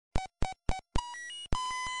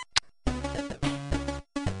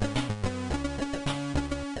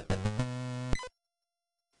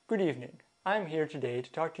Good evening. I'm here today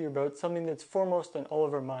to talk to you about something that's foremost on all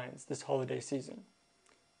of our minds this holiday season.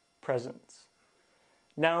 Presents.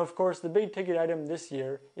 Now, of course, the big ticket item this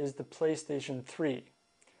year is the PlayStation 3.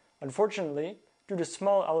 Unfortunately, due to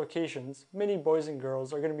small allocations, many boys and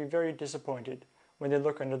girls are going to be very disappointed when they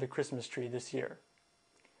look under the Christmas tree this year.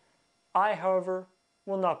 I, however,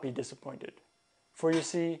 will not be disappointed. For you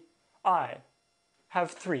see, I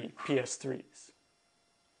have 3 PS3s.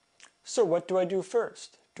 So what do I do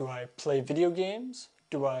first? Do I play video games?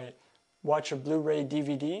 Do I watch a Blu-ray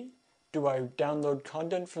DVD? Do I download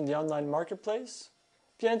content from the online marketplace?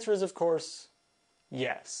 The answer is, of course,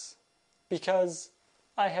 yes. Because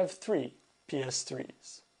I have 3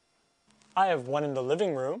 PS3s. I have one in the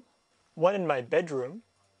living room, one in my bedroom,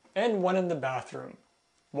 and one in the bathroom.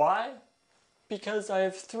 Why? Because I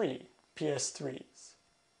have 3 PS3s.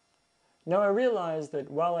 Now I realize that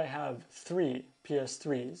while I have 3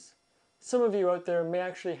 PS3s, some of you out there may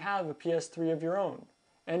actually have a PS3 of your own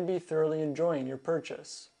and be thoroughly enjoying your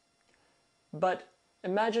purchase. But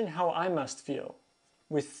imagine how I must feel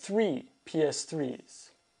with 3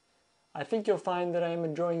 PS3s. I think you'll find that I am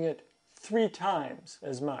enjoying it 3 times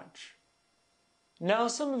as much. Now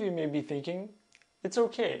some of you may be thinking, it's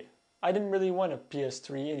okay, I didn't really want a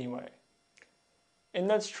PS3 anyway. And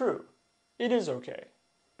that's true, it is okay,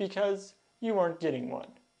 because you aren't getting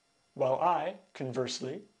one, while I,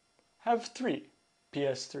 conversely, have 3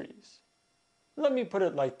 PS3s. Let me put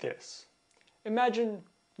it like this. Imagine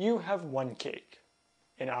you have 1 cake,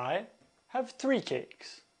 and I have 3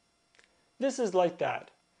 cakes. This is like that,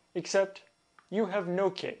 except you have no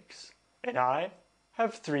cakes, and I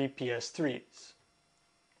have 3 PS3s.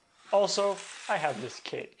 Also, I have this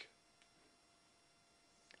cake.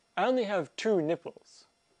 I only have 2 nipples,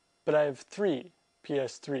 but I have 3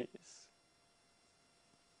 PS3s.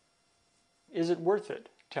 Is it worth it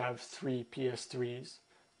to have 3 PS3s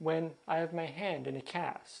when I have my hand in a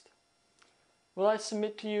cast? Well, I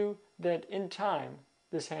submit to you that in time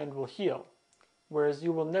this hand will heal, whereas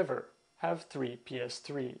you will never have 3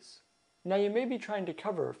 PS3s. Now you may be trying to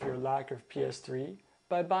cover for your lack of PS3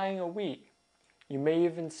 by buying a Wii. You may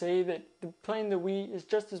even say that playing the Wii is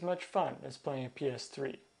just as much fun as playing a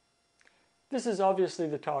PS3. This is obviously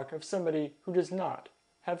the talk of somebody who does not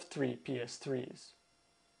have 3 PS3s.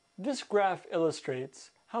 This graph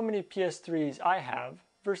illustrates how many PS3s I have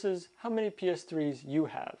versus how many PS3s you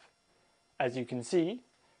have. As you can see,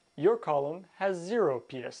 your column has 0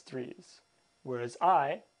 PS3s, whereas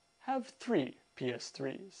I have 3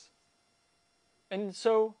 PS3s. And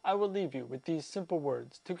so I will leave you with these simple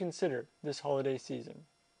words to consider this holiday season.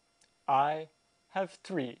 I have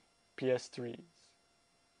 3 PS3s.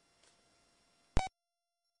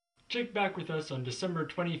 Check back with us on December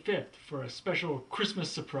 25th for a special Christmas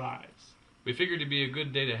surprise. We figured it'd be a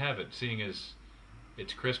good day to have it, seeing as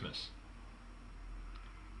it's Christmas.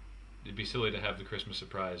 It'd be silly to have the Christmas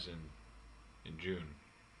surprise in June.